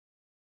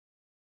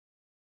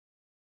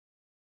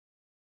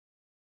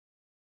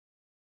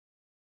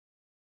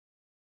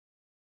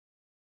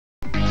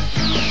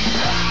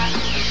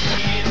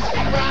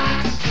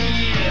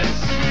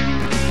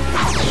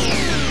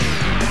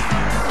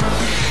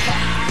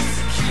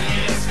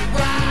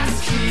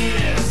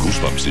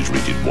Goosebumps is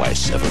rated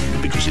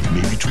Y7 because it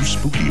may be too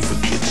spooky for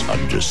kids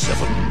under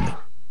 7.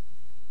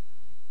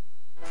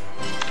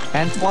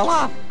 And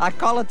voila! I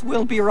call it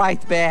We'll Be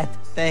Right Back.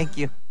 Thank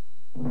you.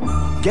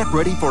 Get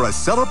ready for a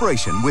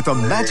celebration with a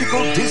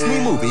magical Disney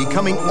movie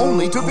coming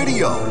only to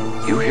video.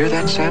 You hear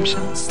that,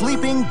 Samson?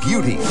 Sleeping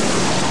Beauty.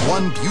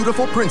 One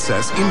beautiful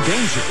princess in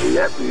danger.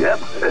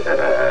 Yep.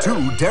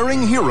 2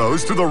 daring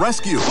heroes to the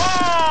rescue.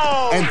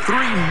 Whoa! And 3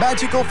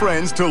 magical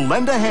friends to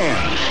lend a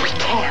hand. We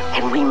can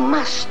and we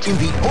must. In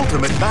the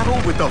ultimate battle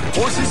with the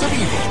forces of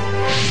evil.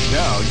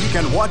 Now you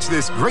can watch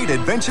this great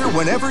adventure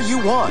whenever you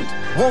want.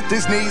 Walt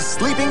Disney's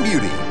Sleeping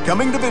Beauty.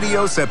 Coming to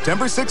video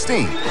September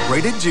 16th.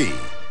 Rated G.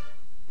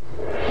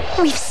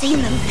 We've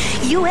seen them.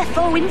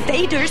 UFO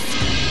invaders.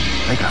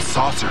 They got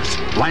saucers,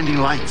 blinding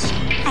lights.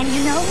 And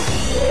you know,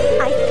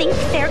 I think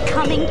they're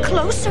coming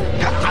closer.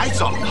 I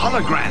saw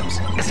holograms,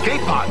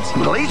 escape pods,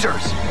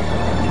 lasers.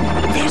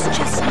 There's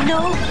just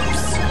no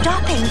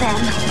stopping them.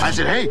 I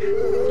said, hey,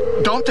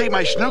 don't take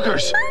my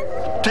schnookers.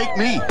 Take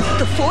me.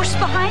 The force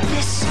behind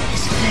this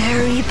is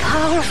very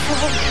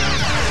powerful.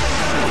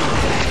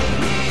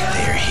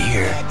 They're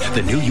here.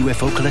 The new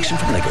UFO collection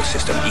from Lego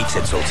System. Each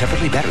set sold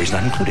separately, batteries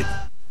not included.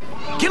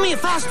 Give me a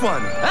fast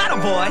one.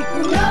 Attaboy.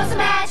 Who knows a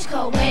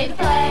magical way to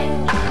play?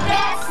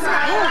 That's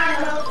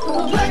Smile,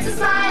 who puts a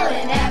smile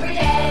in every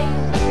day.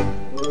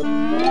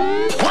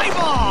 Play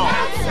ball.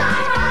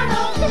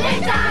 That's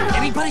McDonald.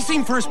 Anybody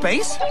seen First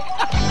Base?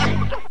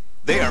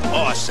 They are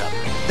awesome.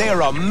 They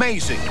are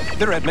amazing.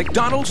 They're at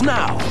McDonald's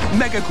now.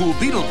 Mega cool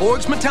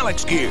Beetleborgs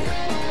Metallics gear.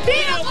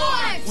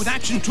 Beetleborgs! With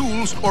action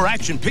tools or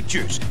action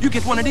pictures. You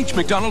get one at each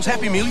McDonald's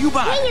Happy Meal you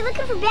buy. Hey, you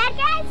looking for bad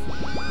guys?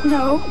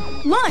 No,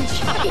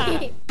 lunch.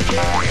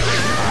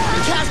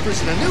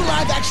 Casper's in a new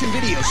live-action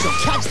video show.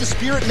 Catch the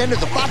spirit and enter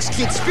the Fox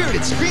Kids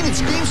Spirited Screen and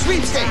Scream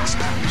sweepstakes.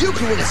 You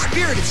can win a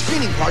spirited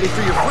screening party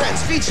for your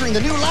friends featuring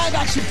the new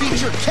live-action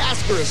feature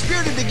Casper, A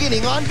Spirited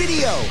Beginning on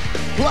video.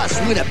 Plus,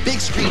 win a big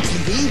screen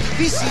TV,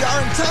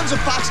 VCR, and tons of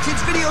Fox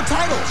Kids video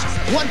titles.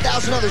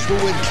 1,000 others will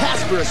win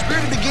Casper, A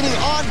Spirited Beginning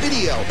on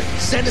video.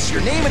 Send us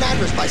your name and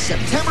address by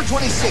September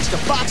 26th to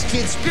Fox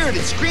Kids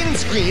Spirited Screen and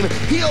Scream,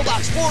 P.O.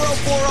 Box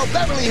 4040,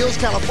 Beverly Hills,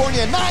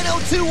 California,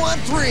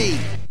 90213.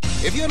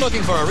 If you're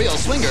looking for a real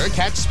swinger,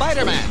 catch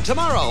Spider-Man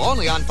tomorrow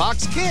only on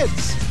Fox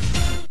Kids.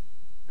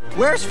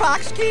 Where's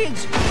Fox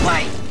Kids?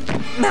 Wait.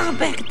 Now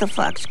back at the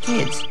Fox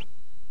Kids.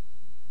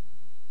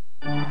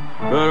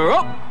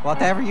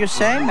 Whatever you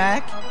say,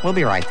 Mac. We'll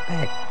be right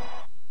back.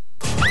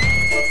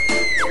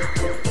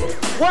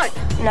 What?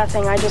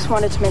 Nothing. I just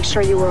wanted to make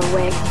sure you were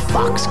awake.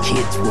 Fox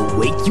Kids will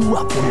wake you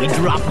up when we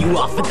drop you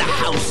off at the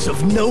house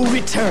of no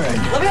return.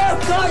 Let me out,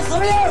 guys!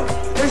 Let me out!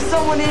 There's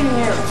someone in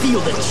here.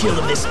 Feel the chill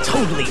of this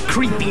totally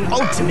creepy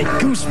ultimate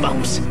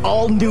Goosebumps.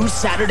 All new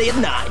Saturday at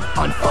 9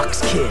 on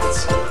Fox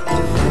Kids.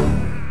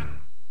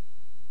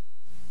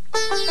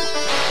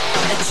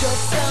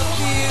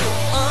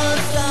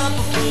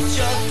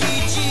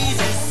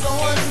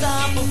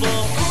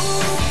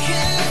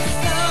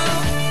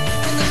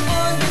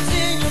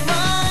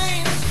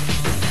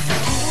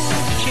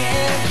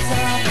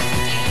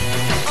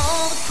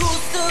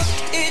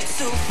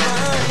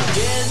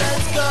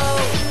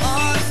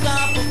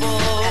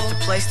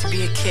 Place to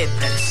be a kid,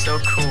 that is so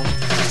cool.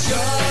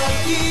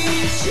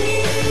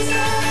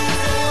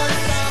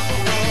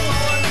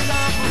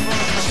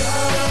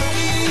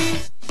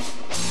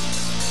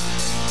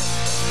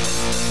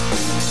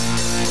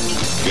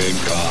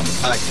 Gamecom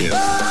active.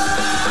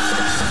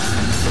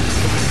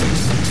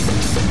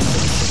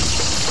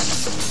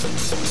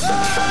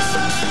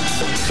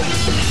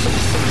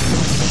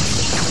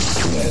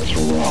 Let's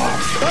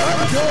rock.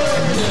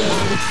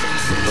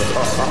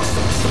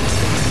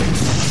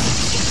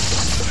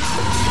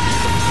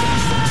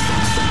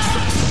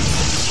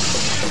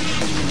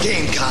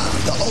 Gamecom,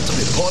 the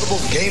ultimate portable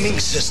gaming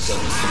system.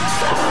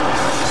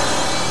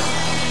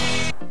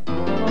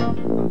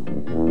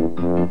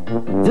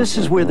 This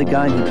is where the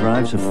guy who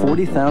drives a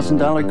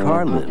 $40,000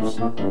 car lives.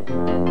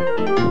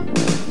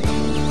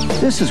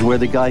 This is where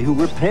the guy who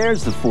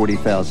repairs the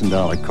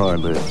 $40,000 car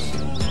lives.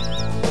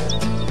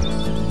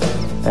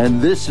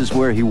 And this is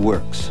where he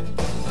works.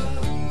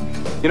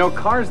 You know,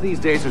 cars these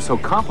days are so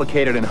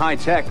complicated and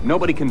high-tech,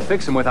 nobody can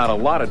fix them without a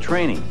lot of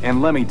training.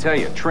 And let me tell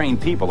you, trained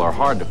people are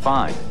hard to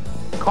find.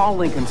 Call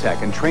Lincoln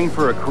Tech and train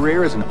for a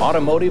career as an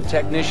automotive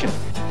technician.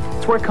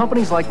 It's where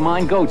companies like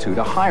mine go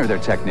to hire their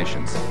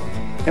technicians.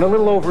 In a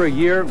little over a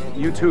year,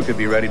 you too could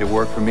be ready to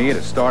work for me at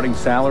a starting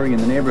salary in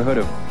the neighborhood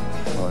of,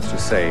 well, let's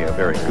just say a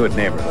very good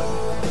neighborhood.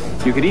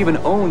 You could even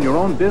own your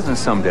own business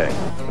someday.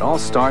 It all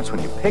starts when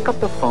you pick up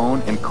the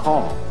phone and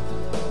call.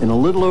 In a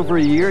little over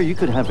a year, you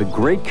could have a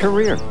great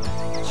career.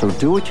 So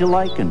do what you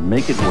like and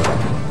make it work.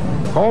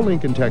 Call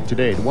Lincoln Tech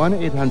today at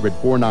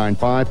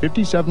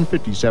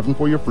 1-800-495-5757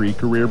 for your free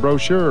career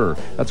brochure.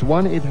 That's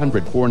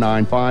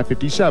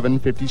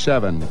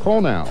 1-800-495-5757. Call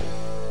now.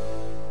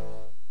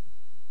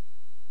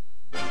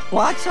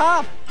 What's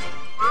up?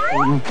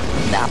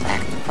 Now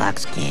back to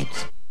Fox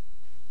Kids.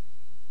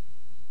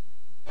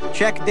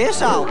 Check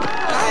this out.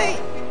 Hey,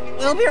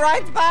 we'll be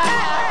right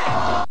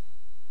back.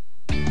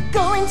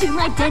 Going to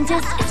my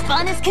dentist, it's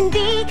fun as can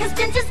be, 'cause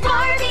Dentist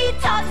Barbie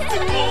talks to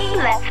me.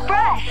 Let's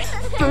brush.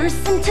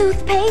 First some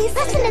toothpaste.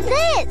 Listen to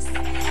this.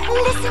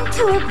 Listen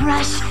to a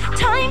brush.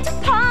 Time to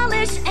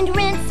polish and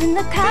rinse in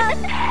the cup.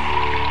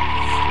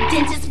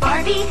 Dentist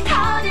Barbie,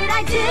 how did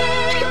I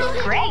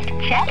do? Great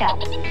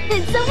checkup.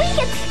 So we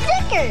get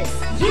stickers.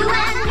 You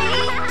and me,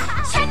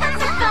 check out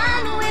some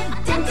fun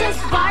with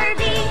Dentist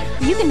Barbie.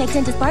 You can make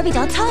Dentist Barbie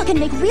doll talk and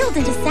make real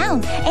dentist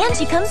sounds. And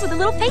she comes with a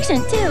little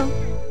patient, too.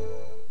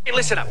 Hey,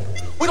 listen up.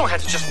 We don't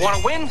have to just want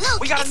to win.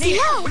 We gotta need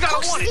it. We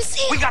gotta want it.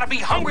 We gotta be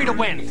hungry to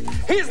win.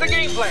 Here's the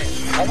game plan.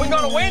 Are we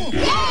gonna win?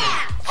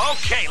 Yeah!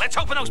 Okay, let's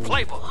open those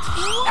playbooks.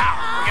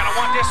 Now, we're gonna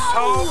want this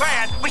so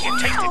bad, we can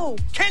taste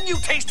it. Can you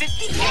taste it?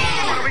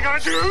 Yeah! What are we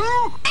gonna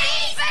do?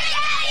 Eat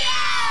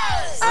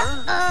SpaghettiOs!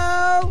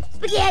 Uh-oh.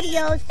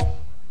 SpaghettiOs.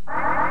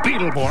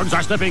 Beetleborgs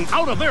are stepping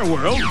out of their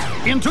world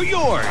into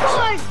yours.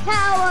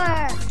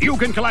 Horsepower! You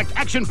can collect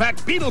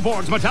action-packed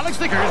Beetleborgs metallic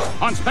stickers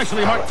on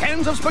specially marked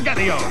cans of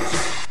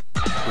SpaghettiOs.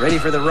 Ready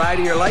for the ride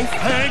of your life?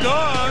 Hang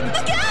on!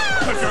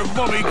 Because your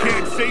mommy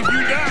can't save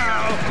you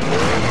now!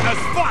 As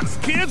Fox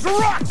Kids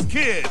rocks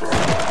kids!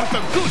 With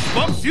the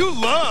Goosebumps you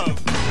love!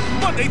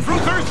 Monday through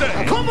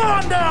Thursday! Come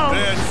on down!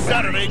 And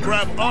Saturday,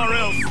 grab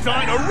R.L.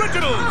 Stein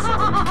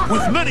Originals!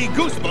 With many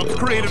Goosebumps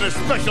created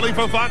especially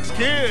for Fox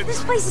Kids!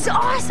 This place is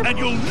awesome! And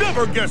you'll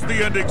never guess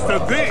the endings to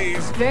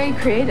these! Very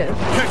creative.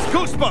 Catch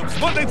Goosebumps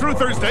Monday through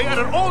Thursday and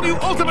an all-new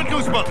Ultimate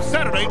Goosebumps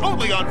Saturday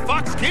only on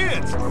Fox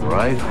Kids!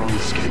 Right on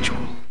schedule.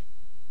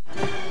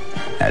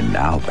 And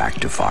now back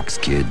to Fox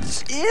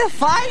Kids. Yeah,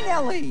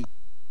 finally!